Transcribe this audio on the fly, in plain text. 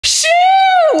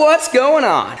What's going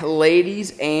on,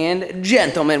 ladies and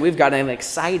gentlemen? We've got an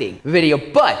exciting video,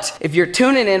 but if you're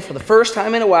tuning in for the first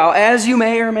time in a while, as you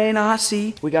may or may not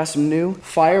see, we got some new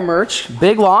FLAIR merch.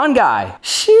 Big Lawn Guy.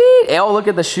 Shit. Oh, look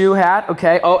at the shoe hat.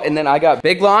 Okay. Oh, and then I got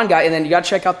Big Lawn Guy, and then you gotta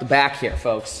check out the back here,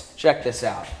 folks. Check this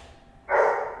out.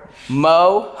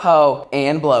 Mow, hoe,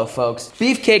 and blow, folks.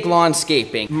 Beefcake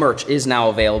Lawnscaping merch is now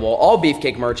available. All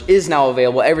Beefcake merch is now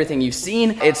available. Everything you've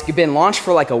seen, it's been launched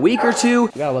for like a week or two.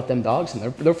 We gotta let them dogs in.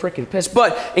 They're freaking pissed.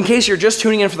 But in case you're just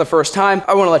tuning in for the first time,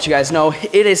 I wanna let you guys know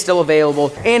it is still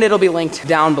available and it'll be linked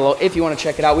down below if you wanna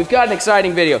check it out. We've got an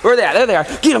exciting video. Where are they at? There they are.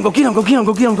 Get them, go get them, go get them,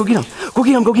 go get them, go get them. Go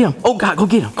get them, go get them. Oh God, go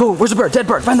get them. Go, where's the bird? Dead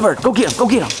bird, find the bird. Go get him, go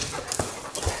get him.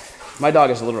 My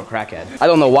dog is a literal crackhead. I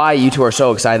don't know why you two are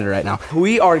so excited right now.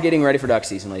 We are getting ready for duck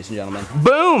season, ladies and gentlemen.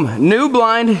 Boom, new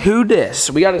blind, who dis?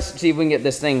 We gotta see if we can get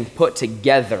this thing put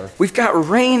together. We've got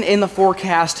rain in the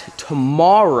forecast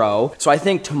tomorrow. So I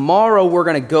think tomorrow we're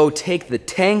gonna go take the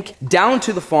tank down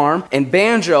to the farm, and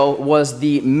Banjo was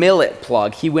the millet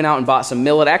plug. He went out and bought some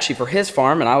millet actually for his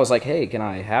farm, and I was like, hey, can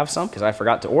I have some? Because I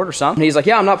forgot to order some. And he's like,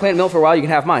 yeah, I'm not planting millet for a while, you can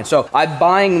have mine. So I'm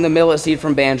buying the millet seed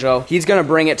from Banjo. He's gonna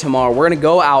bring it tomorrow. We're gonna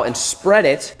go out and spread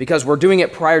it because we're doing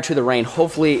it prior to the rain.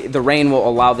 Hopefully the rain will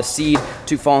allow the seed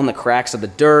to fall in the cracks of the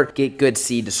dirt, get good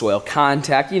seed to soil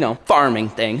contact, you know, farming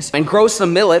things, and grow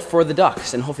some millet for the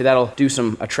ducks. And hopefully that'll do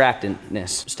some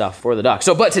attractiveness stuff for the ducks.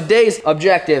 So, but today's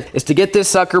objective is to get this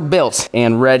sucker built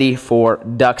and ready for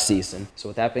duck season. So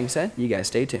with that being said, you guys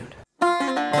stay tuned.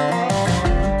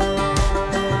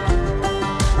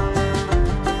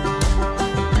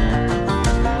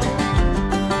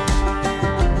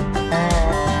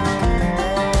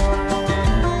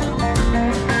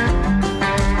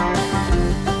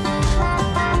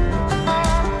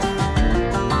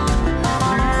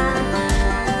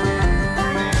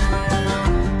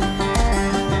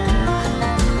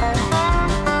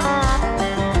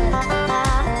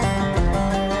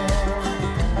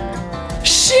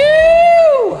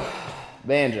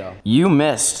 Banjo, you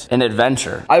missed an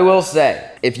adventure. I will say,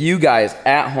 if you guys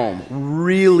at home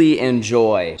really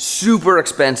enjoy super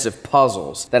expensive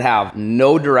puzzles that have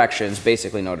no directions,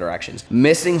 basically no directions,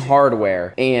 missing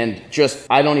hardware, and just,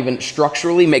 I don't even,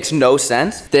 structurally makes no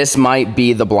sense, this might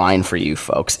be the blind for you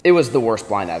folks. It was the worst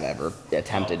blind I've ever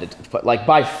attempted to put, like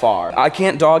by far. I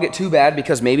can't dog it too bad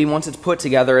because maybe once it's put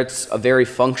together, it's a very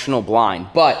functional blind,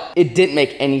 but it didn't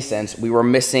make any sense. We were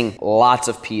missing lots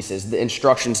of pieces. The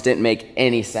instructions didn't make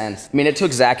any sense. I mean, it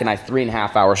took Zach and I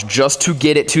 3.5 hours just to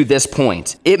get it to this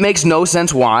point. It makes no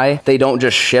sense why they don't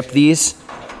just ship these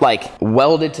like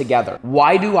welded together.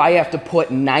 Why do I have to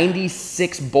put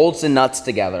 96 bolts and nuts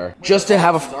together just to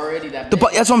have a... already that big.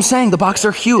 That's what I'm saying. The box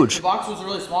are huge. The box was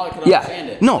really small. I couldn't understand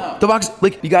it. No, the box,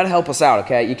 like, you gotta help us out,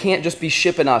 okay? You can't just be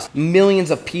shipping us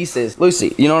millions of pieces.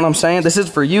 Lucy, you know what I'm saying? This is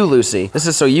for you, Lucy. This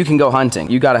is so you can go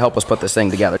hunting. You gotta help us put this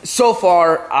thing together. So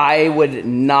far, I would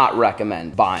not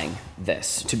recommend buying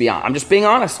this, to be honest. I'm just being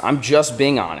honest. I'm just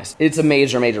being honest. It's a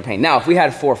major, major pain. Now, if we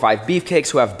had 4 or 5 beefcakes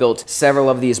who have built several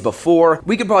of these before,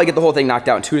 we could probably get the whole thing knocked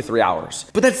out in 2 to 3 hours.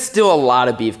 But that's still a lot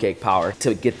of beefcake power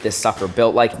to get this sucker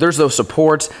built. Like, there's those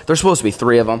supports. There's supposed to be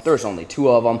 3 of them. There's only 2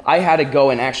 of them. I had to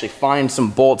go and actually find some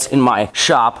bolts in my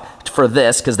shop for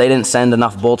this because they didn't send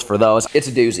enough bolts for those. It's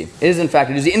a doozy. It is in fact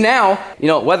a doozy. And now, you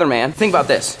know, weatherman, think about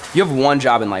this. You have one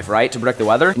job in life, right? To predict the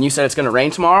weather. And you said it's gonna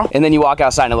rain tomorrow. And then you walk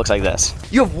outside and it looks like this.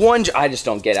 You have one job. I just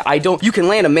don't get it. You can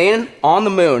land a man on the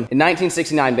moon in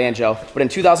 1969, Banjo, but in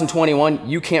 2021,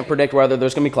 you can't predict whether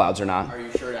there's gonna be clouds or not. Are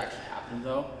you sure it actually happened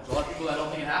though? There's a lot of people that don't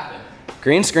think it happened.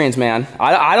 Green screens, man.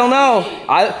 I don't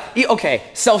know. Okay,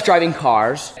 self-driving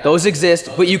cars, those exist,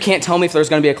 but you can't tell me if there's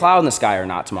gonna be a cloud in the sky or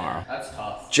not tomorrow. That's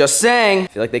tough. Just saying, I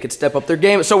feel like they could step up their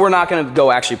game. So we're not gonna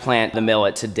go actually plant the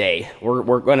millet today.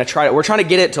 We're gonna try it. We're trying to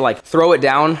get it to like throw it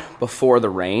down before the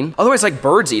rain. Otherwise like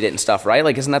birds eat it and stuff, right?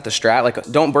 Like isn't that the strat? Like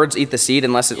don't birds eat the seed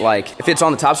unless it like, if it's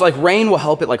on the top. So like rain will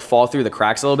help it like fall through the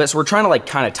cracks a little bit. So we're trying to like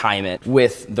kind of time it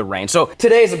with the rain. So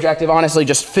today's objective, honestly,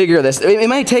 just figure this. It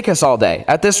may take us all day.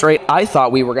 At this rate, I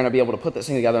thought we were gonna be able to put this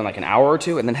thing together in like an hour or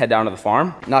 2 and then head down to the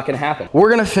farm. Not gonna happen. We're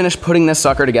gonna finish putting this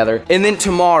sucker together. And then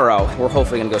tomorrow, we're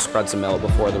hopefully gonna go spread some millet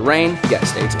before the rain. You guys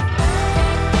stay tuned.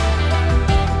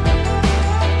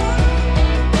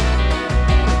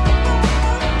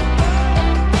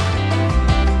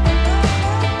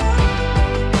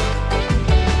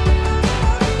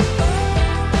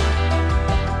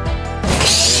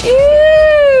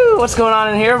 What's going on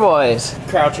in here, boys?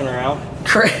 crouching around.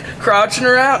 Crouching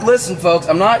around. Listen, folks,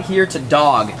 I'm not here to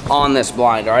dog on this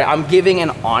blind, all right? I'm giving an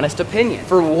honest opinion.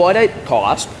 For what it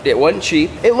cost, it wasn't cheap.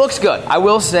 It looks good. I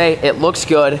will say it looks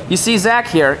good. You see Zach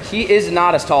here, he is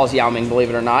not as tall as Yao Ming, believe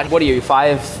it or not. What are you,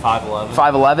 5'11"?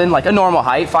 5'11", like a normal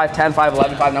height, 5'10",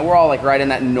 5'11", 5'9". We're all like right in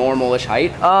that normal-ish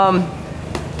height.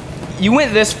 You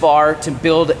went this far to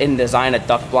build and design a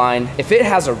duck blind. If it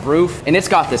has a roof and it's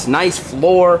got this nice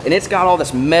floor and it's got all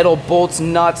this metal bolts,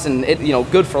 nuts, and it, you know,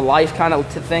 good for life kind of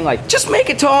thing, like just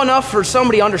make it tall enough for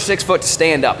somebody under 6 foot to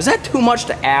stand up. Is that too much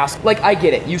to ask? Like, I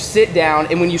get it. You sit down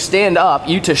and when you stand up,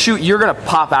 to shoot, you're gonna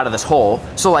pop out of this hole.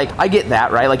 So like, I get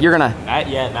that, right? Like you're gonna.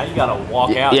 Yeah, now you gotta walk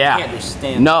out. Yeah. You can't just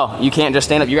stand. No, you can't just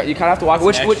stand up. You kind of have to walk,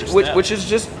 which is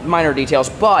just minor details.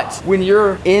 But when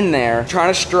you're in there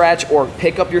trying to stretch or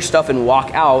pick up your stuff and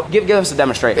walk out, give us a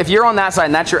demonstrate. If you're on that side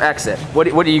and that's your exit, what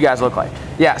do you guys look like?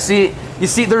 Yeah, see, you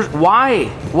see, there's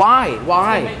why?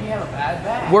 Make me have a bad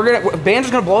back. Banjo's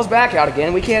gonna blow his back out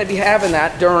again. We can't be having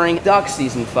that during duck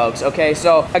season, folks. Okay,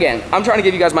 so again, I'm trying to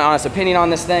give you guys my honest opinion on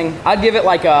this thing. I'd give it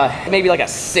like maybe like a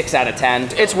 6 out of 10.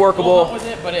 It's workable. With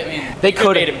it, but I mean, they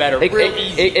could have made it better.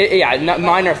 Yeah,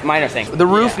 minor thing. The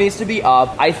roof needs to be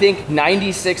up. I think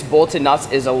 96 bolted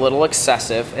nuts is a little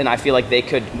excessive, and I feel like they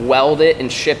could weld it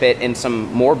and ship it in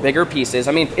some more bigger pieces.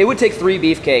 I mean, it would take 3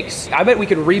 beefcakes. I bet we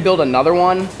could rebuild another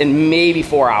one in maybe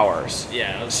 4 hours.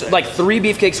 Yeah. So, like 3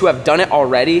 beefcakes who have done it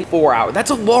already, 4 hours.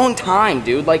 That's a long time,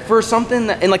 dude. Like for something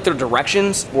that, and like their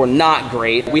directions were not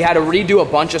great. We had to redo a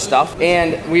bunch of stuff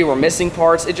and we were missing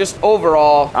parts. It just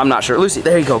overall, I'm not sure. Lucy,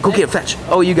 there you go. Go get him, fetch.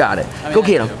 Oh, you got it. Go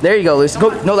get him. There you go, Lucy. Go.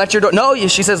 No, that's your door. No,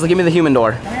 she says, give me the human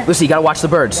door. Lucy, you gotta watch the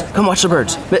birds. Come watch the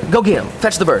birds. Go get him.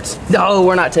 Fetch the birds. No,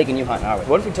 we're not taking you hunting, are we?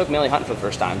 What if we took Millie hunting for the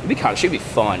first time? She'd be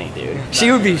funny, dude.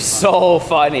 She would be so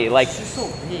funny. Like, She's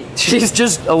so big. she's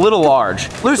just a little large.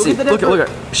 Lucy, look at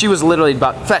her. She was literally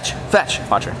about, fetch.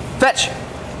 Watch her. Fetch.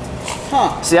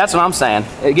 Huh. See, that's what I'm saying.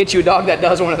 Get you a dog that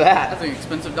does one of that. That's an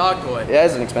expensive dog toy. Yeah,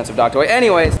 it's an expensive dog toy.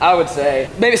 Anyways, I would say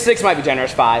maybe 6 might be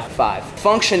generous. 5.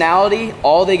 Functionality,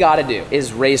 all they gotta do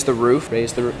is raise the roof,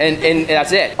 and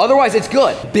that's it. Otherwise, it's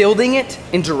good. Building it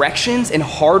in directions and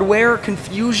hardware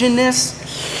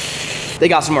confusionness, they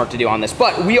got some work to do on this,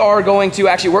 but we are going to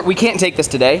actually work. We can't take this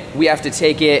today. We have to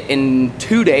take it in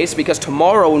 2 days because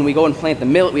tomorrow when we go and plant the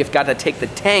millet, we've got to take the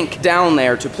tank down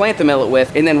there to plant the millet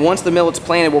with. And then once the millet's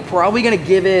planted, we're probably gonna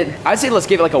give it, I'd say let's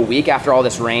give it like a week after all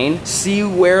this rain, see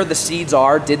where the seeds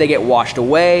are. Did they get washed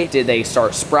away? Did they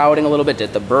start sprouting a little bit?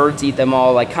 Did the birds eat them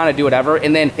all? Like kind of do whatever.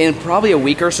 And then in probably a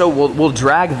week or so, we'll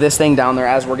drag this thing down there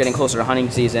as we're getting closer to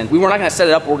hunting season. We're not gonna set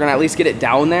it up. We're gonna at least get it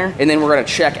down there. And then we're gonna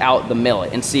check out the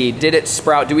millet and see, did it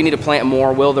sprout? Do we need to plant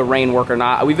more? Will the rain work or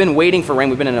not? We've been waiting for rain.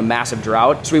 We've been in a massive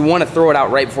drought. So we want to throw it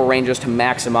out right before rain just to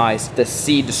maximize the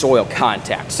seed to soil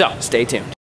contact. So stay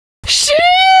tuned. Shoo!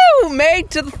 Made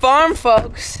to the farm,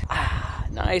 folks. Ah,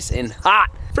 nice and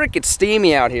hot. Freaking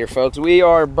steamy out here, folks. We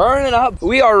are burning up.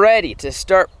 We are ready to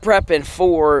start prepping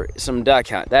for some duck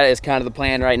hunt. That is kind of the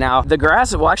plan right now. The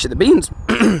grass, well, actually the beans,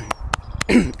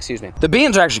 excuse me. The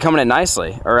beans are actually coming in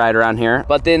nicely, right around here.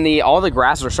 But then all the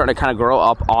grasses are starting to kind of grow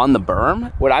up on the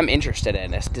berm. What I'm interested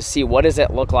in is to see what does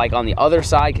it look like on the other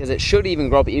side, because it should even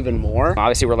grow up even more.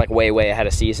 Obviously, we're like way ahead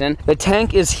of season. The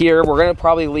tank is here. We're gonna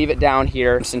probably leave it down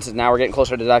here since now we're getting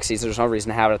closer to duck season. There's no reason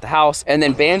to have it at the house. And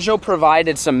then Banjo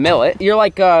provided some millet. You're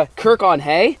like Kirk on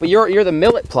hay, but you're the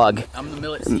millet plug. I'm the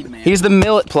millet seed man. He's the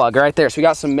millet plug right there. So we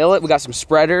got some millet, we got some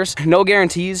spreaders. No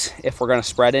guarantees if we're gonna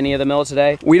spread any of the millet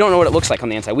today. We don't know what it looks like on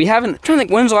the inside. We haven't, I'm trying to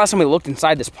think, when's the last time we looked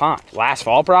inside this pond? Last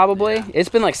fall, probably? Yeah. It's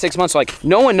been like 6 months, so like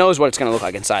no one knows what it's gonna look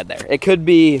like inside there. It could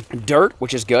be dirt,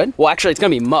 which is good. Well, actually, it's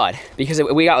gonna be mud because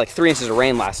we got like 3 inches of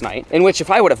rain last night, in which if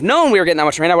I would have known we were getting that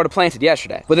much rain, I would have planted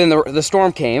yesterday. But then the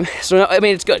storm came. So, no, I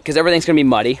mean, it's good because everything's gonna be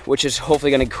muddy, which is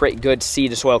hopefully gonna create good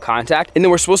seed to soil contact. And then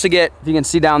we're supposed to get, if you can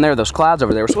see down there, those clouds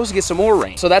over there, we're supposed to get some more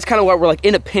rain. So that's kind of what we're like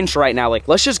in a pinch right now. Like,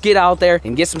 let's just get out there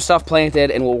and get some stuff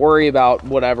planted and we'll worry about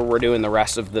whatever we're doing the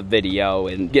rest of the video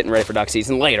and getting ready for duck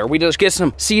season later. We just get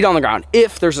some seed on the ground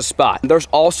if there's a spot. There's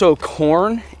also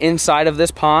corn inside of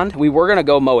this pond. We were gonna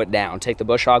go mow it down, take the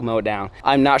bush hog, mow it down.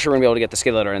 I'm not sure we're gonna be able to get the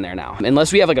skid loader in there now.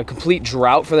 Unless we have like a complete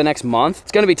drought for the next month,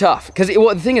 it's gonna be tough. Because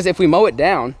well, the thing is, if we mow it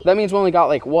down, that means we only got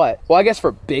like what? Well, I guess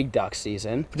for big duck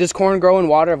season. Does corn grow in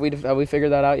water? Have we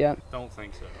figured that out yet? Don't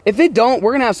think so. If it don't,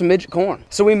 we're gonna have some midget corn.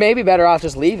 So we may be better off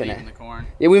just leaving it. corn.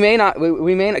 Yeah, we may not,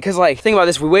 because like, think about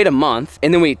this, we wait a month,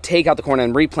 and then we take out the corn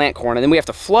and replant corn, and then we have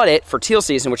to flood it for teal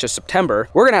season, which is September.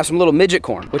 We're gonna have some little midget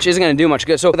corn, which isn't gonna do much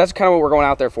good. So that's kind of what we're going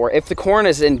out there for. If the corn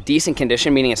is in decent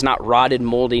condition, meaning it's not rotted,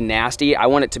 moldy, nasty, I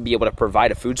want it to be able to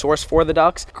provide a food source for the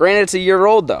ducks. Granted, it's a year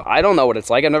old though. I don't know what it's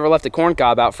like. I've never left a corn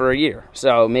cob out for a year.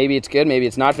 So maybe it's good, maybe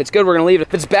it's not. If it's good, we're gonna leave it.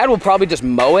 If it's bad, we'll probably just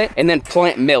mow it and then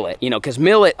plant millet, you know, because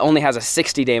millet only has a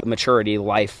 60-day maturity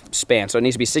lifespan. So it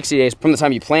needs to be 60 days from the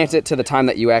time you plant it to the time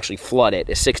that you actually flood it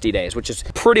is 60 days, which is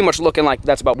pretty much looking like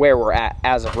that's about where we're at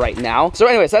as of right now. So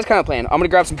anyways, that's kind of plan. I'm gonna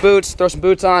grab some boots, throw some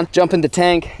boots on, jump in the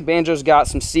tank. Banjo's got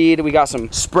some seed. We got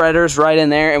some spreaders right in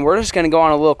there, and we're just gonna go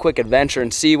on a little quick adventure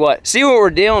and see what we're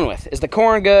dealing with. Is the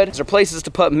corn good? Is there places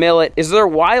to put millet? Is there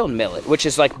wild millet, which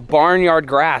is like barnyard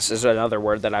grass is another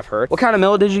word that I've heard. What kind of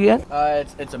millet did you get?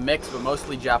 It's a mix, but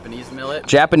mostly Japanese millet.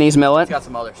 Japanese millet? It's got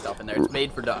some other stuff in there. It's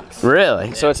made for ducks. Really?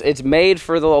 Yeah. So Yeah. it's made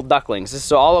for the little ducklings. This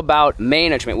is all about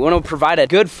management. We want to provide a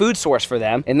good food source for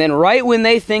them, and then right when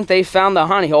they think they found the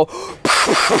honey hole,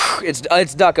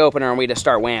 it's duck opener, and we just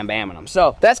start wham bamming them.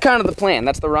 So that's kind of the plan.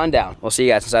 That's the rundown. We'll see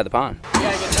you guys inside the pond. You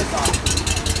gotta get this on.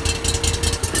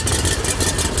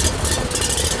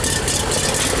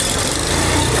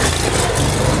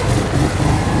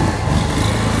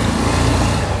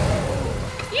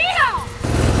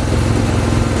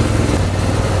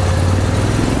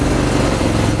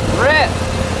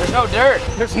 There's no dirt.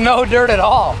 There's no dirt at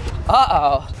all.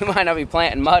 Uh-oh. We might not be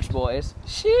planting much, boys.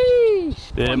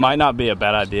 Sheesh. It might not be a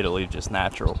bad idea to leave just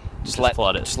natural. Just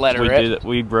flood it. Just let it we rip. do that.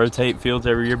 We rotate fields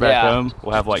every year back Yeah. home.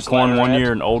 We'll have like Just corn let it one rip.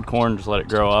 year and old corn, just let it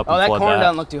grow up Oh, and that flood corn that.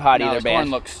 doesn't look too hot No, either, this man.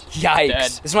 corn looks Yikes.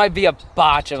 dead. This might be a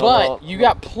botch of a But little... you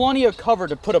got plenty of cover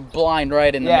to put a blind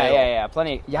right in the middle. Yeah,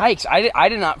 plenty. Yikes, I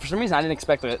did not, for some reason, I didn't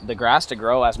expect the grass to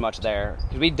grow as much there.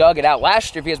 Because we dug it out.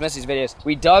 Last year, if you guys missed these videos,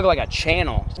 we dug like a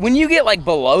channel. When you get like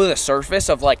below the surface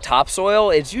of like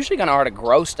topsoil, it's usually gonna hard to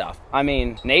grow stuff. I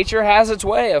mean, nature has its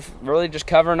way of really just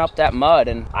covering up that mud,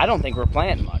 and I don't think we're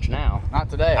planting much now. Not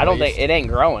today. I don't think, it ain't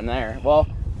growing there. Well,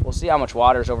 we'll see how much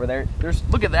water's over there.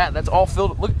 Look at that, that's all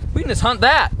filled. Look, we can just hunt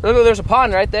that. Look, there's a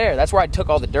pond right there. That's where I took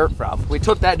all the dirt from. We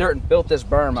took that dirt and built this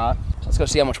berm up. Let's go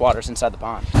see how much water's inside the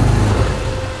pond. Too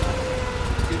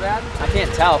bad? I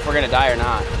can't tell if we're gonna die or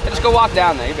not. Just go walk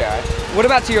down there, you'll be all right. What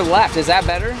about to your left? Is that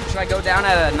better? Should I go down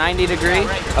at a 90 degree? Yeah,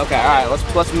 right here. Okay, all right,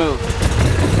 let's move.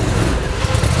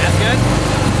 That's good?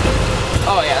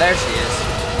 Oh yeah, there she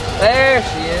is. There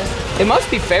she is. It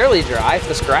must be fairly dry if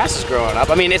this grass is growing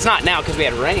up. I mean, it's not now because we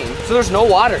had rain. So there's no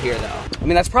water here though. I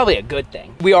mean, that's probably a good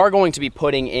thing. We are going to be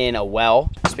putting in a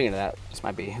well. Speaking of that, this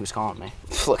might be who's calling me.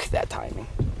 Look at that timing.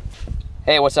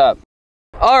 Hey, what's up?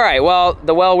 All right, well,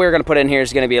 the well we're gonna put in here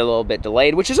is gonna be a little bit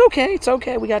delayed, which is okay. It's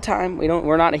okay. We got time.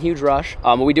 We're not in a huge rush.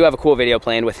 But we do have a cool video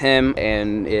planned with him,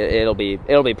 and it'll be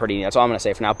pretty neat. That's all I'm gonna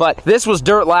say for now. But this was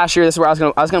dirt last year. This is where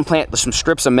I was gonna plant some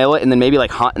strips of millet and then maybe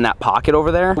like hunt in that pocket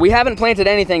over there. We haven't planted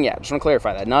anything yet. Just want to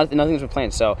clarify that. Nothing's been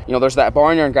planted. So you know, there's that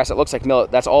barnyard grass that looks like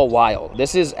millet. That's all wild.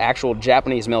 This is actual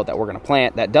Japanese millet that we're gonna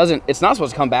plant. That doesn't. It's not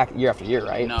supposed to come back year after year,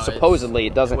 right? No, supposedly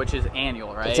it doesn't. Which is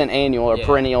annual, right? It's an annual or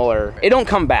perennial, or it don't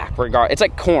come back regard. It's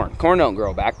like corn. Corn don't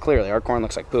grow back. Clearly, our corn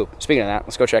looks like poop. Speaking of that,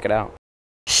 let's go check it out.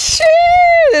 Shit,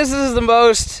 this is the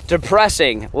most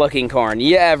depressing looking corn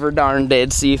you ever darn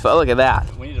did see. Look at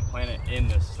that. We need to plant it in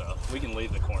this stuff. We can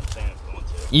leave the corn stand if we want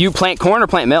to. You plant corn or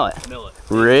plant millet? Millet.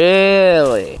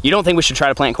 Really? You don't think we should try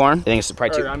to plant corn? I think it's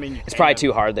probably too. I mean, it's probably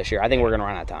too hard this year. I think we're gonna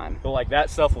run out of time. But like that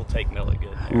stuff will take millet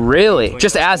good. Really?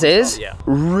 Just as is? Yeah.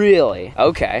 Really?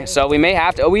 Okay. So we may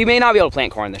have to. We may not be able to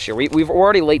plant corn this year. We're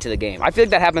already late to the game. I feel like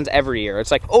that happens every year.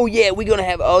 It's like, oh yeah, we're gonna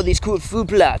have all these cool food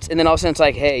plots, and then all of a sudden it's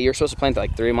like, hey, you're supposed to plant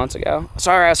like 3 months ago.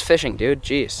 Sorry, I was fishing, dude.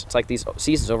 Jeez. It's like these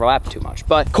seasons overlap too much.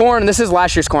 But corn. This is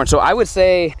last year's corn, so I would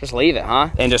say just leave it, huh?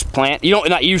 And just plant.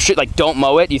 You should like don't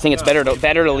mow it. You think it's better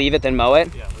to leave it than mow it?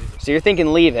 Yeah. So you're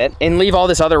thinking leave it, and leave all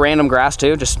this other random grass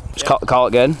too, just call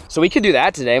it good. So we could do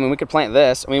that today. I mean, we could plant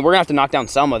this. I mean, we're gonna have to knock down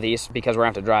some of these because we're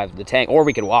gonna have to drive the tank, or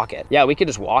we could walk it. Yeah, we could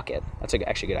just walk it. That's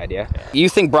actually a good idea. Yeah. You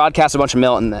think broadcast a bunch of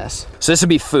millet in this. So this would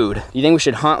be food. You think we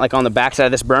should hunt like on the backside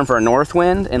of this berm for a north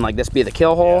wind, and like this be the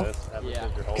kill hole? Yeah.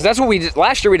 Because that's what we did.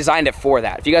 Last year we designed it for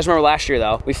that. If you guys remember last year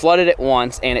though, we flooded it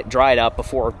once and it dried up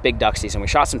before big duck season. We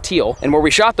shot some teal, and where we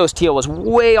shot those teal was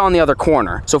way on the other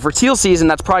corner. So for teal season,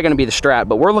 that's probably gonna be the strat,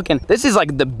 but we're looking, this is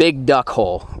like the big duck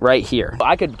hole right here.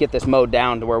 I could get this mowed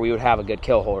down to where we would have a good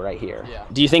kill hole right here. Yeah.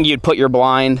 Do you think you'd put your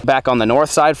blind back on the north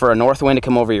side for a north wind to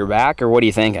come over your back, or what are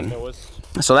you thinking?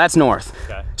 So that's north.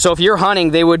 Okay. So if you're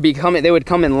hunting, they would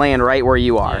come and land right where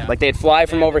you are. Yeah. Like they'd fly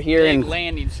from over here and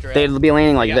landing strip. they'd be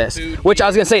landing like this. Which I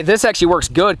was gonna say, this actually works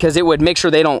good because it would make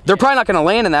sure they're probably not gonna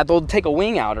land in that. They'll take a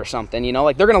wing out or something, you know?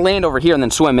 Like they're gonna land over here and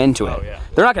then swim into it. Oh, yeah.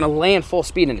 They're not gonna land full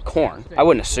speed into corn. I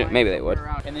wouldn't assume, maybe they would.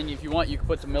 And then if you want, you could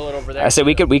put some millet over there. I said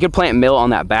we could plant millet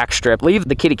on that back strip. Leave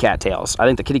the kitty cat tails. I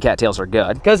think the kitty cat tails are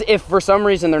good. Because if for some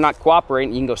reason they're not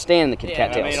cooperating, you can go stand in the kitty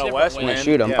cat tails. I mean, a west and wind.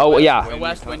 shoot them. Yeah, Oh yeah. The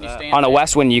west wind you stand On a there.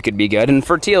 west wind you could be good, and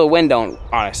for teal, wind don't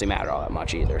honestly matter all that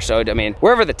much either. So I mean,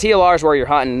 wherever the teal are is where you're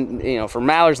hunting. You know, for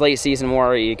mallards late season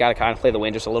more, you got to kind of play the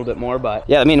wind just a little bit more. But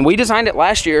yeah, I mean, we designed it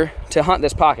last year to hunt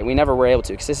this pocket. We never were able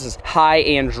to because this is high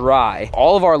and dry.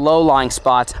 All of our low-lying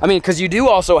spots. I mean, because you do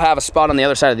also have a spot on the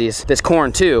other side of this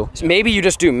corn too. So maybe you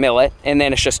just do millet and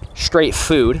then it's just straight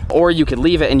food, or you could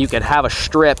leave it and you could have a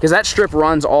strip because that strip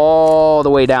runs all the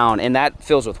way down and that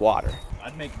fills with water.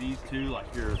 I'd make these two like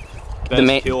your The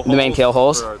main kill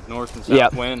holes. For north and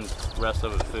south wind, rest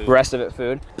of it food. Rest of it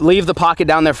food. Leave the pocket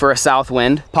down there for a south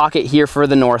wind. Pocket here for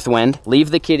the north wind. Leave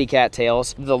the kitty cat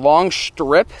tails. The long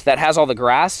strip that has all the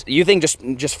grass, you think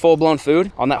just full-blown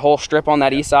food on that whole strip on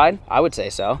that east side? I would say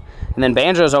so. And then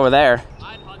Banjo's over there.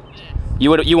 I'd hunt this.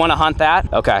 You want to hunt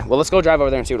that? Okay, well let's go drive over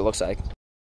there and see what it looks like.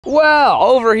 Well,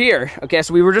 over here. Okay,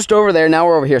 so we were just over there, now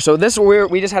we're over here. So this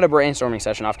we just had a brainstorming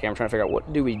session off camera trying to figure out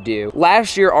what do we do.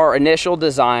 Last year, our initial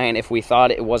design, if we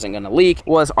thought it wasn't gonna leak,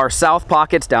 was our south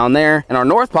pockets down there and our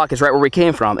north pockets right where we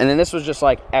came from. And then this was just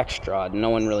like extra.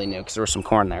 No one really knew because there was some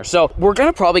corn there. So we're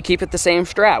gonna probably keep it the same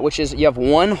strat, which is you have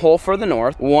one hole for the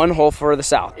north, one hole for the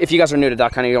south. If you guys are new to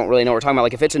duck hunting, you don't really know what we're talking about.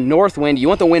 Like if it's a north wind, you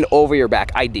want the wind over your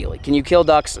back, ideally. Can you kill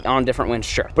ducks on different winds?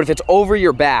 Sure. But if it's over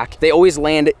your back, they always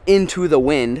land into the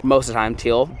wind most of the time.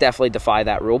 Teal definitely defy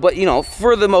that rule, but you know,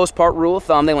 for the most part, rule of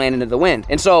thumb, they land into the wind.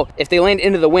 And so if they land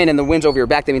into the wind and the wind's over your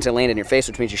back, that means they land in your face,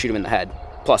 which means you shoot them in the head.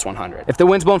 Plus 100. If the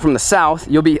wind's blowing from the south,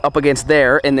 you'll be up against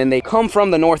there, and then they come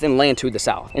from the north and land to the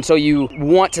south. And so you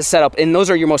want to set up, and those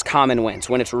are your most common winds.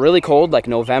 When it's really cold, like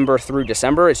November through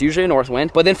December, it's usually a north wind.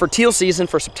 But then for teal season,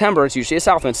 for September, it's usually a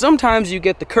south wind. Sometimes you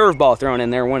get the curveball thrown in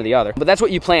there, one or the other. But that's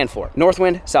what you plan for. North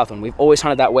wind, south wind. We've always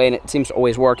hunted that way, and it seems to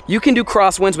always work. You can do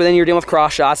cross winds, but then you're dealing with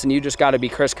cross shots, and you just got to be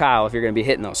Chris Kyle if you're going to be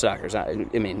hitting those suckers. I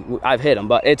mean, I've hit them,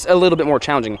 but it's a little bit more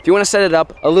challenging. If you want to set it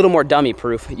up a little more dummy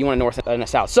proof, you want a north and a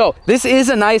south. So this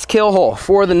is a nice kill hole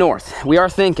for the north. We are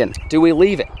thinking, do we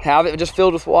leave it, have it just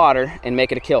filled with water and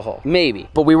make it a kill hole? Maybe,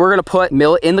 but we were gonna put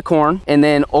millet in the corn, and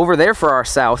then over there for our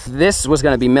south, this was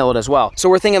gonna be millet as well. So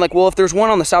we're thinking like, well, if there's one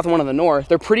on the south and one on the north,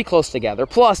 they're pretty close together.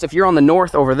 Plus, if you're on the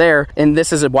north over there, and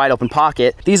this is a wide open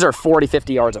pocket, these are 40,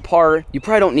 50 yards apart. You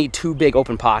probably don't need two big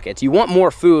open pockets. You want more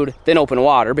food than open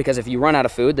water, because if you run out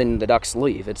of food, then the ducks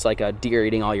leave. It's like a deer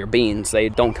eating all your beans. They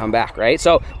don't come back, right?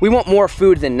 So we want more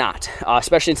food than not,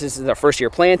 especially since this is our first year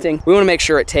planting. We want to make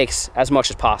sure it takes as much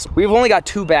as possible. We've only got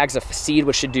 2 bags of seed,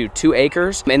 which should do 2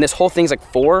 acres, and this whole thing's like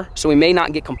 4, so we may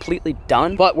not get completely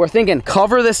done, but we're thinking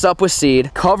cover this up with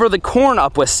seed, cover the corn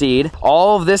up with seed,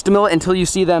 all of this to millet until you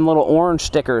see them little orange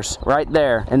stickers right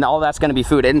there, and all that's going to be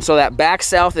food. And so that back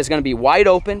south is going to be wide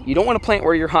open. You don't want to plant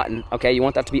where you're hunting, okay? You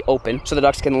want that to be open so the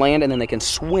ducks can land and then they can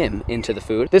swim into the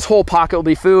food. This whole pocket will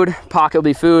be food,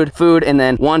 food, and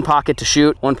then one pocket to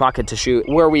shoot, one pocket to shoot.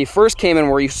 Where we first came in,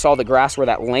 where you saw the grass where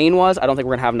that lane was, I don't think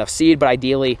we're gonna have enough seed, but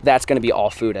ideally that's gonna be all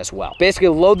food as well. Basically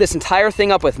load this entire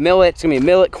thing up with millet. It's gonna be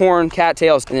millet, corn,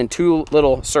 cattails, and then 2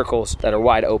 little circles that are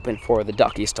wide open for the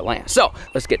duckies to land. So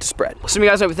let's get to spread. Some of you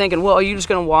guys might be thinking, well, are you just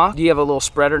gonna walk? Do you have a little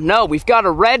spreader? No, we've got a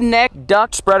redneck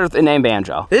duck spreader with the name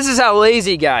Banjo. This is how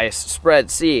lazy guys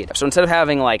spread seed. So instead of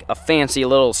having like a fancy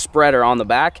little spreader on the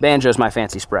back, Banjo's my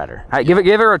fancy spreader. All right, give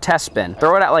her a test spin.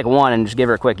 Throw it at like 1 and just give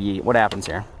her a quick yeet. What happens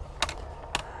here?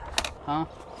 Huh?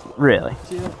 Really?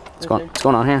 What's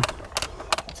going on here?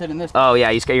 It's hitting this. Oh yeah,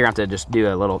 you're gonna have to just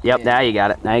do a little. Yep, now you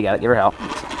got it. Now you got it. Give her help.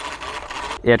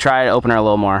 Yeah, try to open her a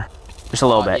little more. Just a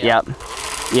little bit. Yeah.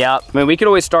 Yep. I mean, we could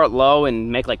always start low and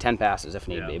make like 10 passes if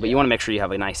need be, but you want to make sure you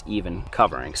have a nice even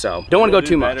covering. So don't want to go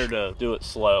too much. Better to do it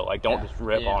slow. Like don't just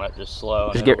rip on it. Just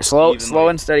slow. Just get slow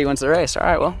and steady wins the race. All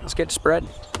right, well, let's get to spread.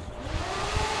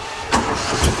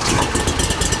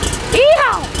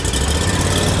 Yeehaw!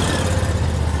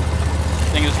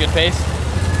 Think it was a good pace?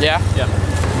 Yeah? Yeah.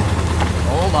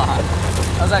 Hold on.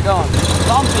 How's that going?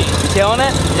 Bumpy. You killing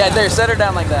it? Yeah, there, set her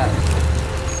down like that.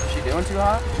 Is she doing too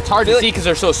hot? It's hard to see because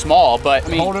they're so small, but I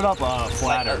mean, Hold it up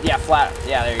flatter. Yeah, flat.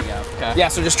 Yeah, there you go. Okay. Yeah,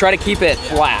 so just try to keep it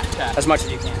flat Okay. as much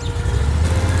as you can.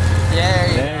 There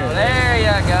you go. There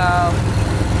you go.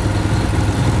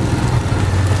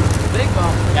 Big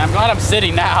bump. yeah, I'm glad I'm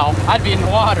sitting now. I'd be in the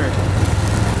water.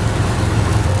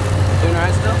 Doing all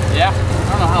right still? Yeah.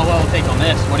 I don't know how well it'll take on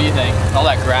this. What do you think? All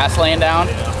that grass laying down?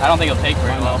 Yeah. I don't think it'll take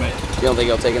very well. You don't think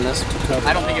it'll take in this?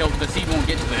 I don't think the seed won't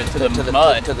get to the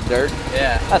mud. To the dirt?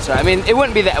 Yeah. That's right. I mean, it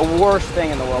wouldn't be the worst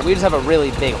thing in the world. We just have a really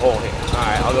big hole here. All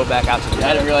right, I'll go back out to the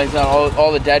I didn't realize that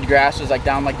all the dead grass was like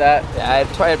down like that. Yeah,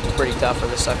 it'd probably be pretty tough for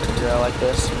this sucker to grow like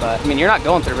this. But, I mean, you're not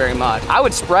going through very much. I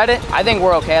would spread it. I think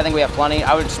we're okay. I think we have plenty.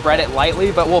 I would spread it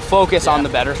lightly, but we'll focus on the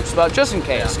better spot just in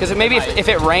case. Because maybe if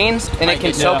it rains and it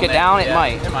can soak it down, it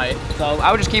might. It might. So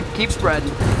I would just keep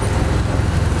spreading.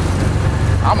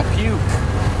 I'm a puke.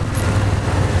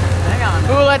 Hang on.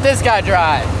 Who let this guy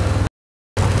drive?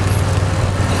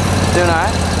 Doing all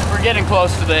right? We're getting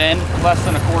close to the end. Less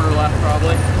than a quarter left,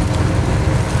 probably.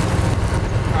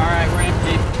 All right, we're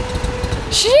empty.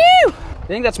 Shoo!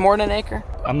 You think that's more than an acre?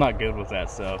 I'm not good with that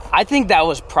stuff. I think that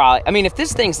was probably, I mean, if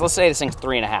this thing's, let's say this thing's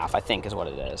 3.5, I think is what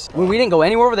it is. When we didn't go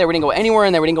anywhere over there, we didn't go anywhere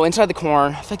in there, we didn't go inside the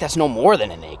corn. I think that's no more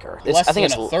than an acre. I think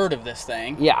it's a third of this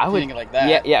thing. Yeah, I would. Think like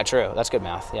that. Yeah, true. That's good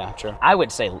math. Yeah, true. I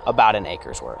would say about an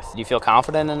acre's worth. Do you feel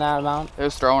confident in that amount? It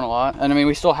was throwing a lot. And I mean,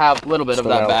 we still have a little bit of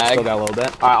that bag. Still got a little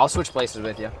bit. All right, I'll switch places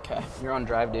with you. Okay. You're on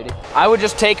drive duty. I would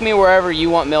just take me wherever you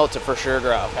want millet to for sure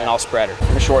grow, and I'll spread her.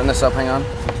 Let me shorten this up, hang on.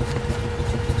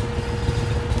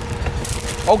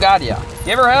 Oh God, yeah.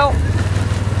 Give her help.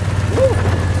 Woo.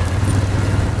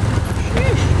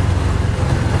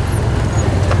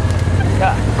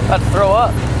 God, about to throw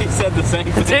up. He said the same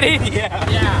thing. Did he? Yeah.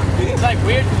 Yeah. It's like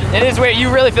weird. It is weird.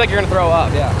 You really feel like you're gonna throw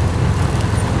up, yeah.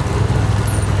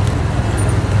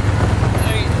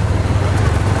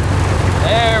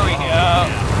 There we go.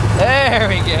 There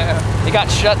we go. It got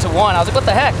shut to 1. I was like, what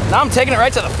the heck? Now I'm taking it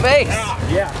right to the face.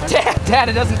 Yeah. Dad,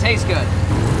 it doesn't taste good.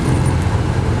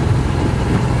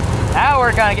 Now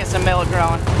we're gonna get some millet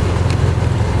growing.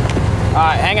 All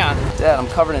right, hang on. Dad, I'm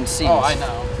covered in seeds. Oh, I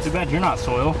know. Too bad you're not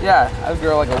soil. Yeah, I would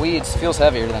grow like a weed. It feels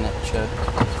heavier than it should.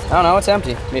 I don't know, it's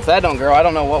empty. I mean, if that don't grow, I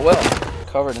don't know what will.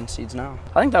 Covered in seeds now.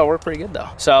 I think that'll work pretty good though.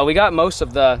 So we got most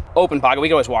of the open pocket. We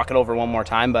can always walk it over one more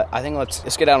time, but I think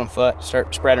let's get out on foot,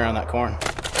 start spreading around that corn.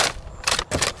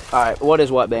 All right, what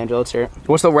is what, Banjo? Let's hear it.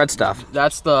 What's the red stuff?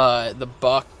 That's the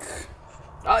buck.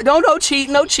 No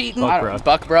cheating, no cheating.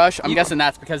 Buck brush. I'm guessing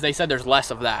that's because they said there's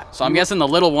less of that. So I'm guessing the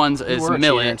little ones is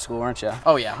millet. in school, weren't you?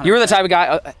 Oh yeah. 100%. You were the type of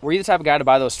guy. Were you the type of guy to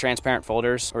buy those transparent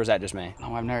folders, or is that just me?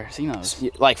 No, I've never seen those.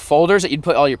 Like folders that you'd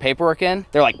put all your paperwork in.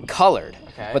 They're like colored,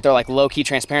 okay, but they're like low key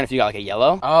transparent. If you got like a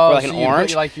yellow or like an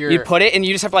orange, you put it and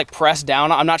you just have to like press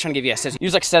down. I'm not trying to give you a scissors. You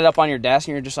just like set it up on your desk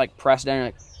and you're just like press down. You're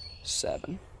like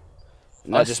 7.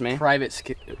 Not just me. Private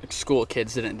school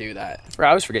kids didn't do that. Bro, I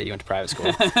always forget you went to private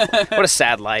school. What a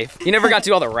sad life. You never got to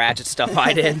do all the ratchet stuff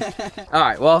I did. All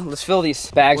right, well, let's fill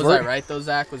these bags. Was that right though,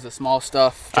 Zach? Was the small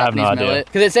stuff Japanese I have no idea. millet?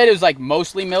 Because it said it was like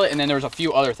mostly millet, and then there was a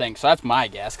few other things. So that's my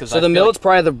guess. So the millet's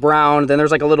probably the brown. Then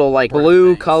there's like a little like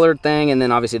blue colored thing, and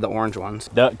then obviously the orange ones.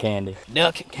 Duck candy.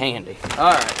 Duck candy.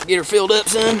 All right, get her filled up,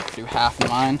 son. Do half of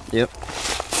mine. Yep.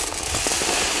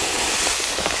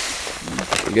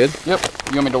 You good? Yep.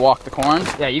 You want me to walk the corn?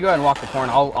 Yeah, you go ahead and walk the corn.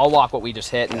 I'll walk what we just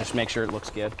hit and just make sure it looks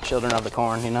good. Children of the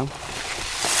corn, you know?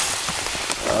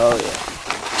 Oh, yeah.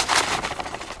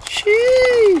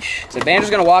 Sheesh. So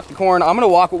Banjo's gonna walk the corn. I'm gonna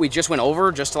walk what we just went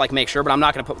over just to like make sure, but I'm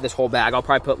not gonna put this whole bag. I'll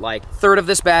probably put like 1/3 of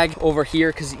this bag over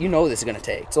here because you know this is gonna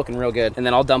take. It's looking real good. And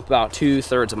then I'll dump about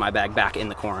 2/3 of my bag back in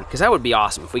the corn because that would be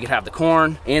awesome if we could have the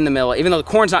corn and the millet. Even though the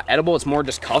corn's not edible, it's more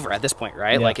just cover at this point,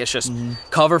 right? Yeah. Like it's just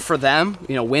cover for them.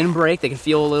 You know, windbreak, they can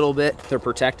feel a little bit. They're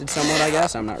protected somewhat, I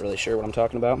guess. I'm not really sure what I'm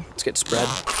talking about. Let's get spread.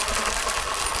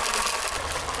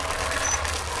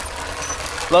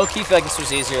 Low-key feel like this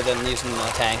was easier than using the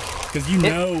tank. Because you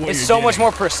know what it's so much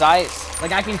more precise.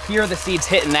 Like I can hear the seeds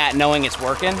hitting that knowing it's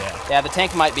working. Yeah, the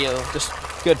tank might be just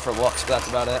good for looks, but that's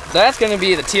about it. That's gonna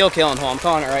be the teal killing hole. I'm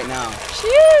calling it right now. Shoo!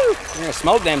 You're gonna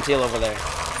smoke them teal over there.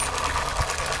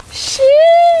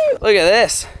 Shoo! Look at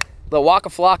this. The Waka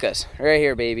Flockas, right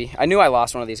here, baby. I knew I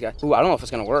lost one of these guys. Ooh, I don't know if it's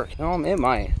gonna work. No, it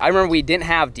might. I remember we didn't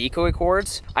have decoy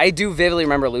cords. I do vividly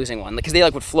remember losing one because they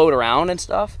like would float around and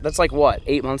stuff. That's like what,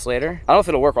 8 months later? I don't know if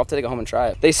it'll work. I'll have to take it home and try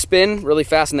it. They spin really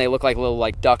fast and they look like little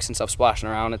like ducks and stuff splashing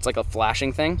around. It's like a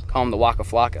flashing thing. Call them the Waka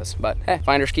Flockas. But hey,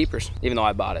 finders keepers, even though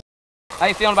I bought it. How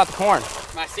you feeling about the corn?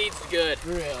 My seed's good.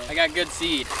 Really? I got good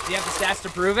seed. Do you have the stats to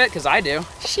prove it? Because I do.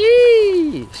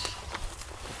 Sheesh.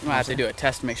 You might have to do a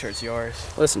test to make sure it's yours.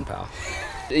 Listen, pal.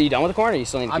 Are you done with the corn, or you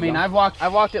still need to keep going? I've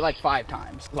walked it like 5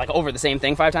 times. Like over the same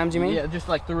thing 5 times, you mean? Yeah, just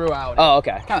like throughout. Oh,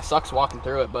 okay. Kind of sucks walking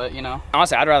through it, but you know.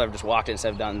 Honestly, I'd rather have just walked it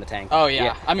instead of done the tank. Oh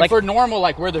yeah. I mean, like, for normal,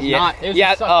 like where there's not, it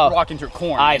just sucks walking through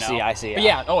corn. I see. But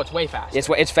yeah, it's way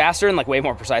faster. It's faster and like way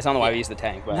more precise. I don't know why we use the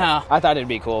tank, but no. I thought it'd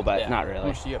be cool, but not really. How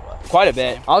much do you have left? Quite a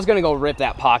bit. I was gonna go rip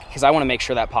that pocket because I want to make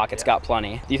sure that pocket's got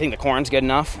plenty. Do you think the corn's good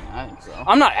enough? Yeah, I think so.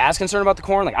 I'm not as concerned about the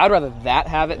corn. Like, I'd rather that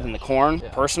have it than the corn,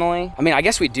 personally. I mean, I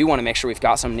guess we do want to make sure we've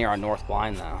got some near our north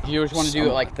blind, though. You just want to do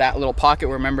it like that little pocket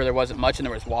where, remember, there wasn't much and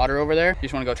there was water over there? You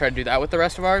just want to go try to do that with the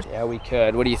rest of ours? Yeah, we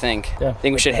could. What do you think? Yeah.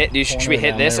 Think we should hit? Should we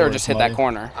hit this or just hit that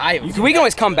corner? We can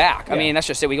always come back. I mean, that's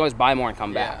just it. We can always buy more and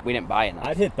come back. We didn't buy enough.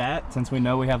 I'd hit that since we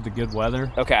know we have the good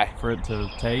weather. Okay. For it to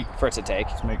take.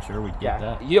 Just make sure we get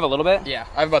that. You have a little bit? Yeah,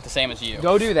 I have about the same as you.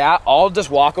 Go do that. I'll just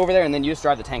walk over there and then you just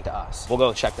drive the tank to us. We'll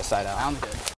go check this side out. Sounds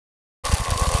good.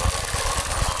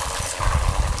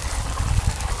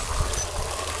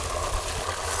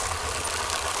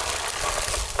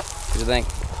 What do you think?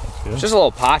 It's just a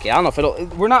little pocket. I don't know if it'll,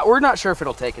 we're not sure if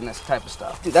it'll take in this type of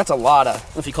stuff. Dude, that's a lot of, I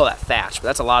don't know if you call that thatch, but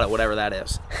that's a lot of whatever that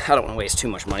is. I don't want to waste too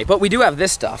much money, but we do have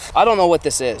this stuff. I don't know what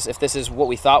this is, if this is what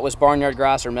we thought was barnyard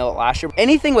grass or millet last year.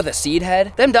 Anything with a seed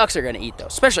head, them ducks are gonna eat those,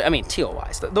 especially, I mean,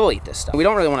 teal-wise, they'll eat this stuff. We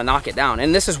don't really want to knock it down,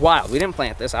 and this is wild. We didn't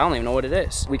plant this. I don't even know what it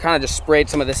is. We kind of just sprayed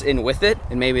some of this in with it,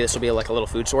 and maybe this will be like a little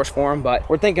food source for them, but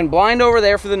we're thinking blind over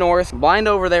there for the north, blind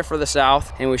over there for the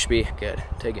south, and we should be good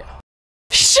to go.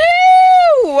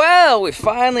 Well, we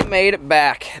finally made it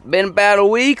back. Been about a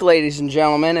week, ladies and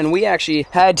gentlemen, and we actually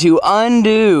had to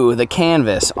undo the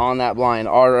canvas on that blind.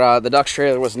 The duck's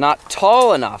trailer was not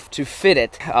tall enough to fit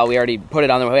it. We already put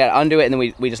it on there. We had to undo it, and then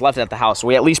we just left it at the house. So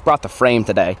we at least brought the frame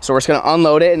today. So we're just gonna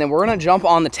unload it, and then we're gonna jump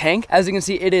on the tank. As you can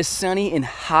see, it is sunny and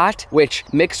hot, which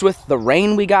mixed with the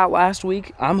rain we got last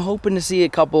week, I'm hoping to see a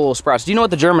couple sprouts. Do you know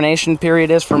what the germination period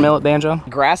is for millet, Banjo?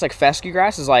 Grass, like fescue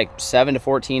grass, is like 7 to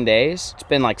 14 days. It's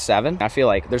been like 7. I feel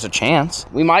like there's a chance.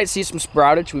 We might see some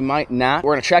sproutage, we might not.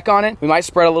 We're gonna check on it. We might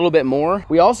spread a little bit more.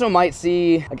 We also might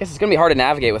see, I guess it's gonna be hard to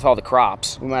navigate with all the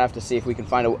crops. We might have to see if we can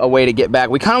find a way to get back.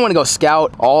 We kind of want to go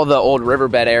scout all the old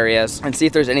riverbed areas and see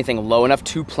if there's anything low enough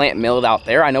to plant millet out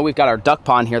there. I know we've got our duck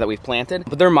pond here that we've planted,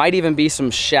 but there might even be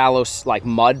some shallow like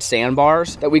mud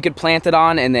sandbars that we could plant it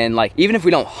on, and then like even if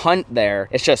we don't hunt there,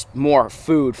 it's just more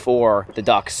food for the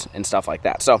ducks and stuff like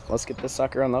that. So let's get this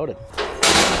sucker unloaded.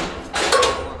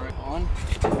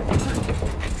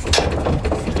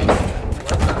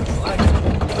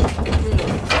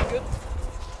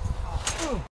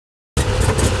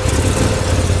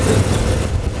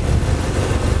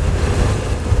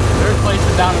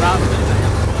 Down around it.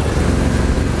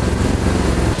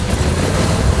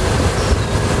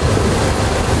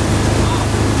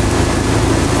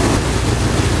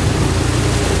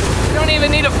 You don't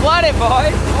even need to flood it,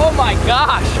 boy. Oh my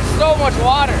gosh, there's so much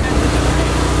water. Dude,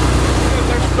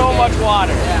 there's so much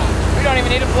water. Yeah. We don't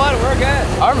even need to flood it, we're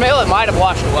good. Our millet might have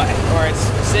washed away, or it's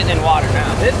sitting in water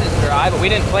now. This is dry, but we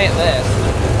didn't plant this.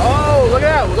 Oh, look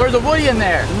at that. There's a woody in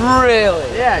there. Really?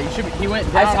 Yeah, he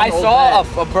went down. I saw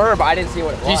a burr, but I didn't see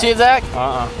what it was. Did you see it, Zach?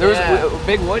 There was a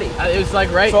big woody. It was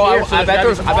like right so here. I bet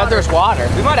there's water.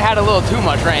 We might have had a little too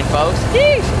much rain, folks.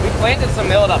 Yeesh. We planted some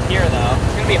millet up here, though.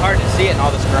 It's gonna be hard to see it in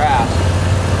all this grass.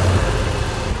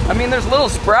 I mean, there's little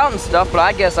sprout and stuff, but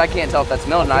I guess I can't tell if that's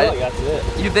millet. That's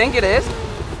it. You think it is?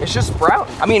 It's just sprout.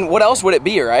 I mean, what else would it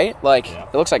be, right? Like,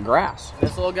 it looks like grass.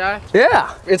 This little guy?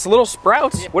 Yeah, it's little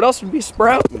sprouts. What else would be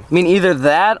sprouting? I mean, either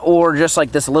that or just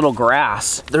like this little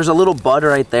grass. There's a little bud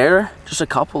right there. Just a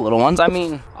couple little ones. I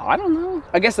mean, I don't know.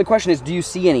 I guess the question is, do you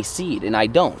see any seed? And I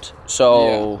don't.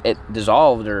 So it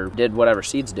dissolved or did whatever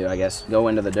seeds do, I guess, go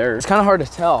into the dirt. It's kind of hard to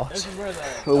tell. This is where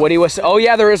what he was, oh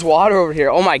yeah, there is water over here.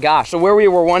 Oh my gosh. So where we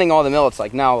were wanting all the millets,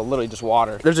 like now literally just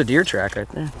water. There's a deer track right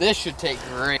there. This should take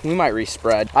great. We might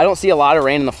respread. I don't see a lot of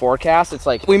rain in the forecast. It's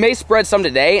like, we may spread some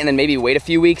today and then maybe wait a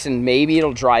few weeks and maybe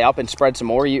it'll dry up and spread some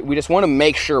more. We just want to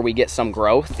make sure we get some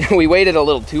growth. We waited a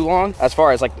little too long as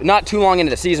far as like, not too long into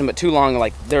the season, but too long,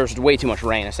 like there's way too much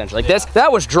rain essentially. Like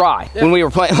that was dry when we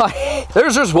were playing. Like,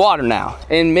 there's just water now.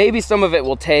 And maybe some of it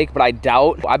will take, but I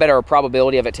doubt. I bet our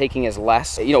probability of it taking is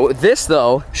less. You know, this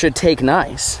though should take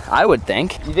nice, I would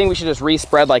think. You think we should just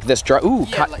respread like this dry? Ooh,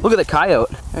 look at the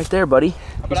coyote right there, buddy.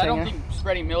 But I don't think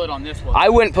spreading millet on this one. I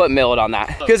wouldn't put millet on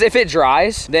that because if it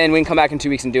dries, then we can come back in 2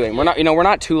 weeks and do it. We're not, you know, we're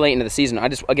not too late into the season.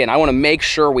 Again, I want to make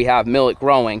sure we have millet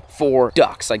growing for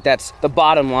ducks. Like that's the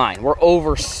bottom line. We're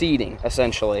overseeding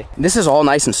essentially. This is all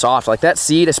nice and soft. Like that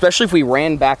seed, especially if we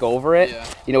ran back over it,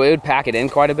 you know, it would pack it in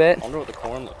quite a bit. I wonder what the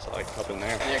corn looks like up in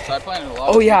there. Yeah, because I planted a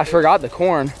lot. Oh yeah, I forgot the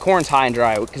corn. Corn's high and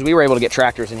dry because we were able to get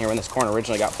tractors in here when this corn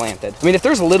originally got planted. I mean, if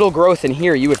there's little growth in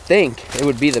here, you would think it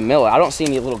would be the millet. I don't see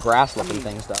any little grass looking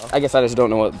things though. I guess I just don't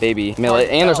know what baby millet,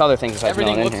 and there's other things besides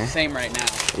millet in here. Everything looks the same right now.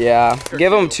 Yeah,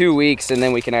 give them 2 weeks and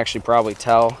then we can actually probably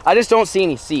tell. I just don't see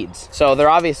any seeds. So they're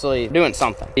obviously doing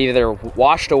something. Either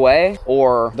washed away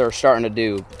or they're starting to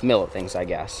do millet things, I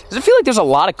guess. Does it feel like there's a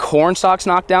lot of corn stalks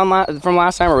knocked down from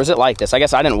last time, or was it like this? I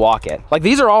guess I didn't walk it. Like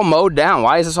these are all mowed down.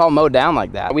 Why is this all mowed down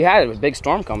like that? We had a big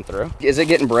storm come through. Is it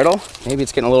getting brittle? Maybe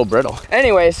it's getting a little brittle.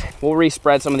 Anyways, we'll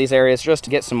respread some of these areas just to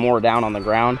get some more down on the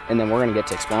ground, and then we're gonna get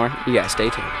to exploring. You guys stay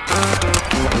tuned.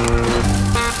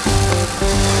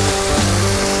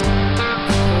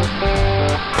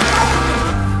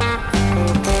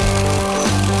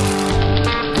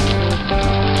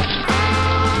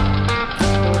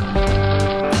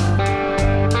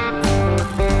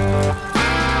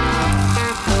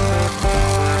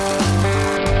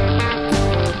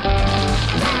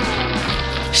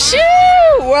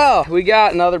 Well, we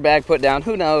got another bag put down.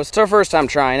 Who knows? It's our first time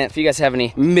trying it. If you guys have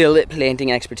any millet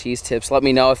planting expertise tips, let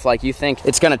me know if like you think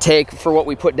it's gonna take for what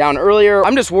we put down earlier.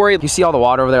 I'm just worried. You see all the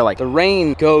water over there? Like the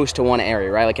rain goes to one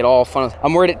area, right? Like it all funnels.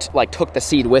 I'm worried it like took the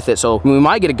seed with it. So we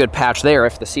might get a good patch there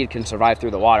if the seed can survive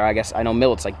through the water. I guess I know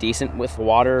millet's like decent with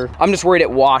water. I'm just worried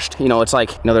it washed. You know, it's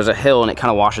like, you know, there's a hill and it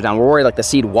kind of washed it down. We're worried like the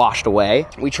seed washed away.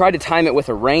 We tried to time it with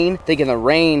a rain, thinking the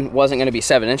rain wasn't gonna be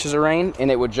 7 inches of rain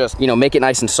and it would just, you know, make it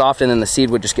nice and soft, and then the seed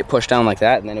would just get pushed down like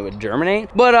that and then it would germinate.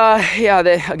 But yeah,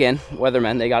 again,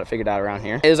 weathermen, they got it figured out around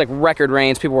here. It was like record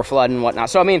rains, people were flooding and whatnot.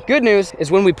 So I mean, good news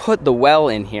is when we put the well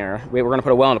in here, we're gonna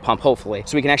put a well in a pump hopefully,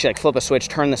 so we can actually like flip a switch,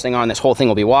 turn this thing on, this whole thing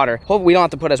will be water. Hopefully we don't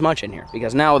have to put as much in here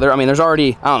because now I mean, there's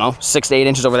already, I don't know, 6 to 8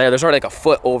 inches over there. There's already like a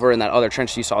foot over in that other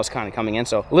trench you saw is kind of coming in.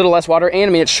 So a little less water, and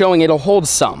I mean, it's showing it'll hold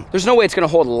some. There's no way it's gonna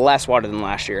hold less water than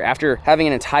last year. After having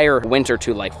an entire winter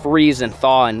to like freeze and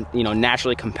thaw and, you know,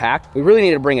 naturally compact, we really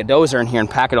need to bring a dozer in here and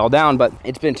pack it all down, but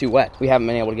it's been too wet. We haven't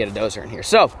been able to get a dozer in here.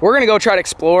 So we're gonna go try to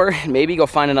explore, maybe go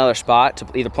find another spot to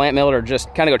either plant millet or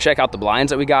just kind of go check out the blinds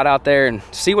that we got out there and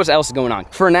see what else is going on.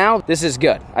 For now, this is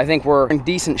good. I think we're in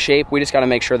decent shape. We just gotta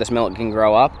make sure this millet can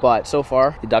grow up, but so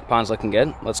far the duck pond's looking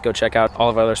good. Let's go check out all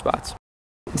of our other spots.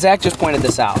 Zach just pointed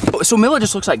this out. So millet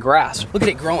just looks like grass. Look at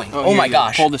it growing. Oh my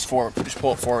gosh. Pull this forward. Just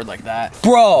pull it forward like that.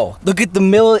 Bro, look at the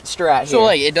millet strat here. So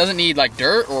like, it doesn't need like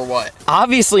dirt or what?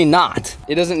 Obviously not.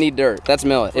 It doesn't need dirt. That's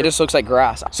millet. It just looks like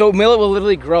grass. So millet will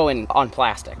literally grow on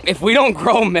plastic. If we don't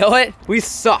grow millet, we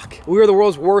suck. We are the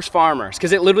world's worst farmers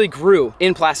because it literally grew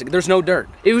in plastic. There's no dirt.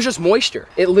 It was just moisture.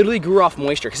 It literally grew off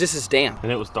moisture because this is damp.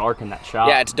 And it was dark in that shop.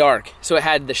 Yeah, it's dark. So it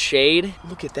had the shade.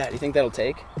 Look at that. You think that'll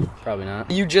take? Probably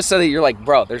not. You just said that you're like,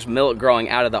 bro, there's millet growing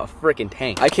out of the freaking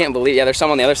tank. I can't believe, yeah, there's some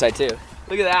on the other side too.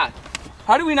 Look at that.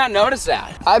 How did we not notice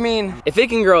that? I mean, if it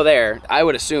can grow there, I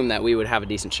would assume that we would have a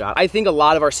decent shot. I think a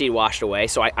lot of our seed washed away,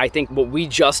 so I think what we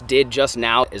just did just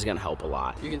now is gonna help a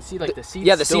lot. You can see like the seeds.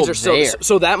 Yeah, the seeds are still there.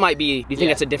 So that might be, do you think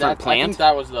that's a different plant? I think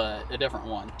that was a different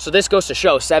one. So this goes to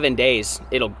show 7 days,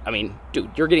 I mean,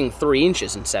 dude, you're getting 3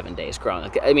 inches in 7 days growing.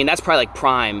 I mean, that's probably like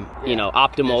prime, you know,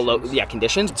 optimal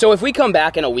conditions. So if we come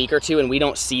back in a week or two and we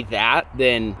don't see that,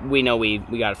 then we know we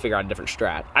gotta figure out a different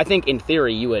strat. I think in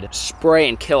theory, you would spray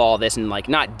and kill all this and like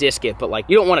not disc it, but like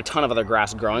you don't want a ton of other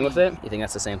grass growing with it. You think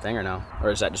that's the same thing or no? Or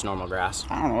is that just normal grass?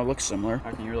 I don't know, it looks similar.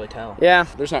 How can you really tell? Yeah,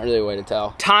 there's not really a way to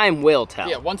tell. Time will tell.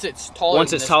 Yeah, once it's taller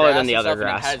than the other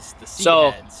grass. It has the seed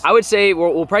so heads. I would say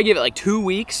we'll probably give it like 2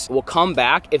 weeks. We'll come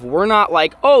back. If we're not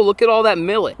like, oh, look at all that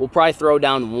millet, we'll probably throw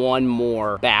down one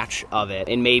more batch of it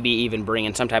and maybe even bring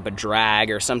in some type of drag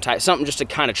or something just to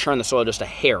kind of churn the soil just a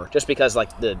hair, just because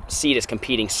like the seed is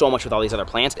competing so much with all these other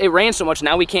plants. It rains so much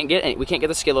now we can't get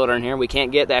the skid loader in here. We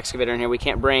can't get the excavator in here. We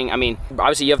can't bring, I mean,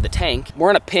 obviously you have the tank. We're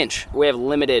in a pinch. We have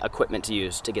limited equipment to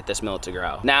use to get this millet to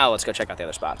grow. Now let's go check out the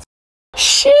other spots.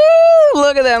 Shoo!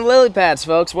 Look at them lily pads,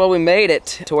 folks. Well, we made it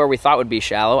to where we thought would be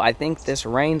shallow. I think this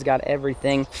rain's got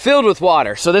everything filled with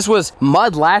water. So this was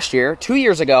mud last year. 2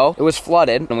 years ago, it was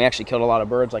flooded, and we actually killed a lot of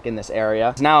birds like in this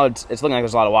area. Now it's looking like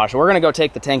there's a lot of water. So we're gonna go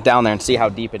take the tank down there and see how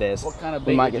deep it is. What kind of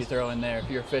bait would you throw in there if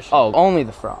you're fishing? Oh, only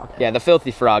the frog. Yeah, the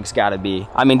filthy frog's gotta be.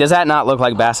 I mean, does that not look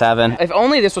like bass heaven? If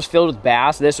only this was filled with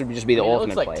bass, this would just be the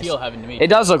ultimate place. It looks like teal heaven to me. It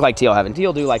does look like teal heaven.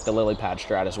 Teal do like the lily pad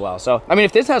strat as well. So, I mean,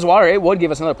 if this has water, it would give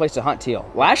us another place to hunt teal. teal.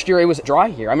 Last year it was dry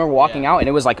here. I remember walking out and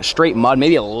it was like a straight mud,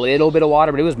 maybe a little bit of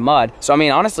water, but it was mud. So I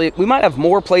mean, honestly, we might have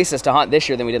more places to hunt this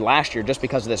year than we did last year just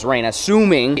because of this rain,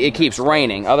 assuming it keeps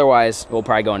raining. Otherwise, we'll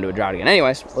probably go into a drought again.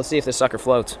 Anyways, let's see if this sucker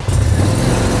floats.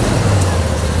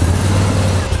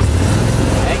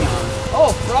 Hang on.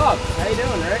 Oh, frog. How you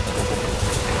doing, Rick?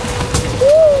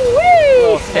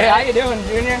 Woo-wee! Hey, how you doing,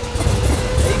 Junior?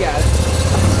 Hey, you got it.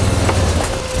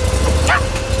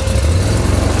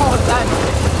 Oh, what's that?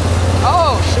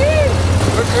 Oh, shit!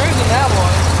 We're cruising now,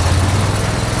 boys.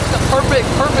 It's a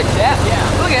perfect depth. Yeah.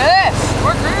 Look at this.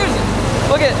 We're cruising.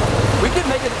 Look at, we could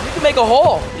make a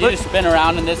hole. You just spin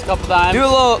around in this a couple times. Do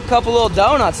a couple little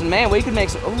donuts, and man, we could make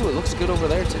some. Oh, it looks good over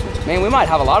there too. Man, we might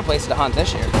have a lot of places to hunt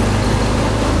this year. You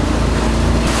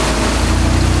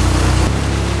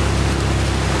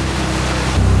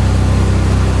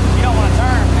don't want to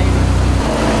turn, maybe.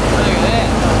 Look at this.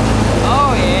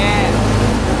 Oh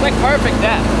yeah. It's like perfect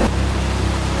depth.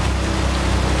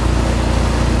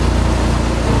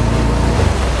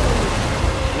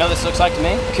 You know what this looks like to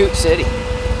me? Coot City.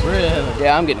 Really?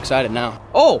 Yeah, I'm getting excited now.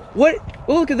 Oh, what?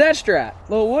 Well, look at that strat.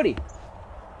 Little Woody.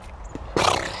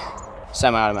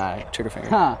 Semi-automatic, trigger finger.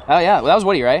 Huh. Oh yeah, well, that was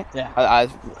Woody, right? Yeah.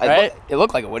 Right? It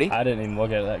looked like a Woody. I didn't even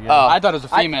look at that. Oh, I thought it was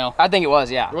a female. I think it was,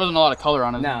 yeah. There wasn't a lot of color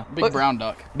on it. No. Big brown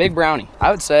duck. Big brownie.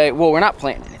 I would say, well, we're not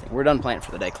planting anything. We're done planting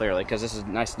for the day, clearly, because this is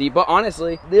nice and deep. But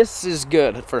honestly, this is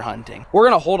good for hunting. We're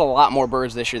going to hold a lot more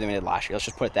birds this year than we did last year. Let's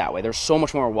just put it that way. There's so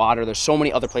much more water. There's so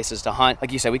many other places to hunt.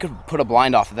 Like you said, we could put a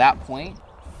blind off that point.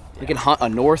 We can hunt a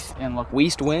north and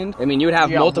east wind. I mean, you would have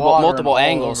multiple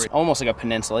angles, almost like a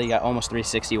peninsula. You got almost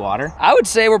 360 water. I would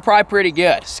say we're probably pretty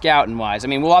good scouting wise. I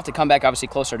mean, we'll have to come back obviously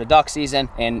closer to duck season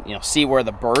and see where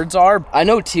the birds are. I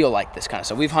know teal like this kind of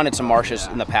stuff. We've hunted some marshes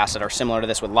in the past that are similar to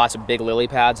this with lots of big lily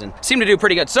pads and seem to do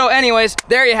pretty good. So anyways,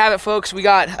 there you have it, folks. We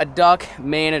got a duck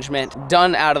management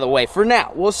done out of the way. For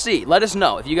now, we'll see. Let us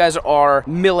know if you guys are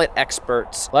millet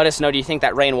experts. Let us know, do you think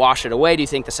that rain washed it away? Do you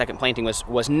think the second planting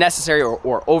was necessary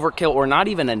or overkill or not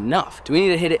even enough? Do we need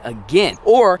to hit it again?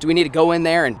 Or do we need to go in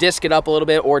there and disc it up a little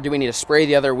bit? Or do we need to spray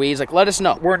the other weeds? Like, let us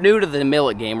know. We're new to the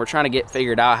millet game. We're trying to get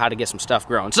figured out how to get some stuff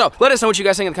growing. So let us know what you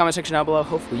guys think in the comment section down below.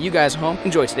 Hopefully you guys at home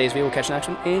enjoy today's video. We'll catch you next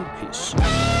one, and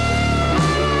peace.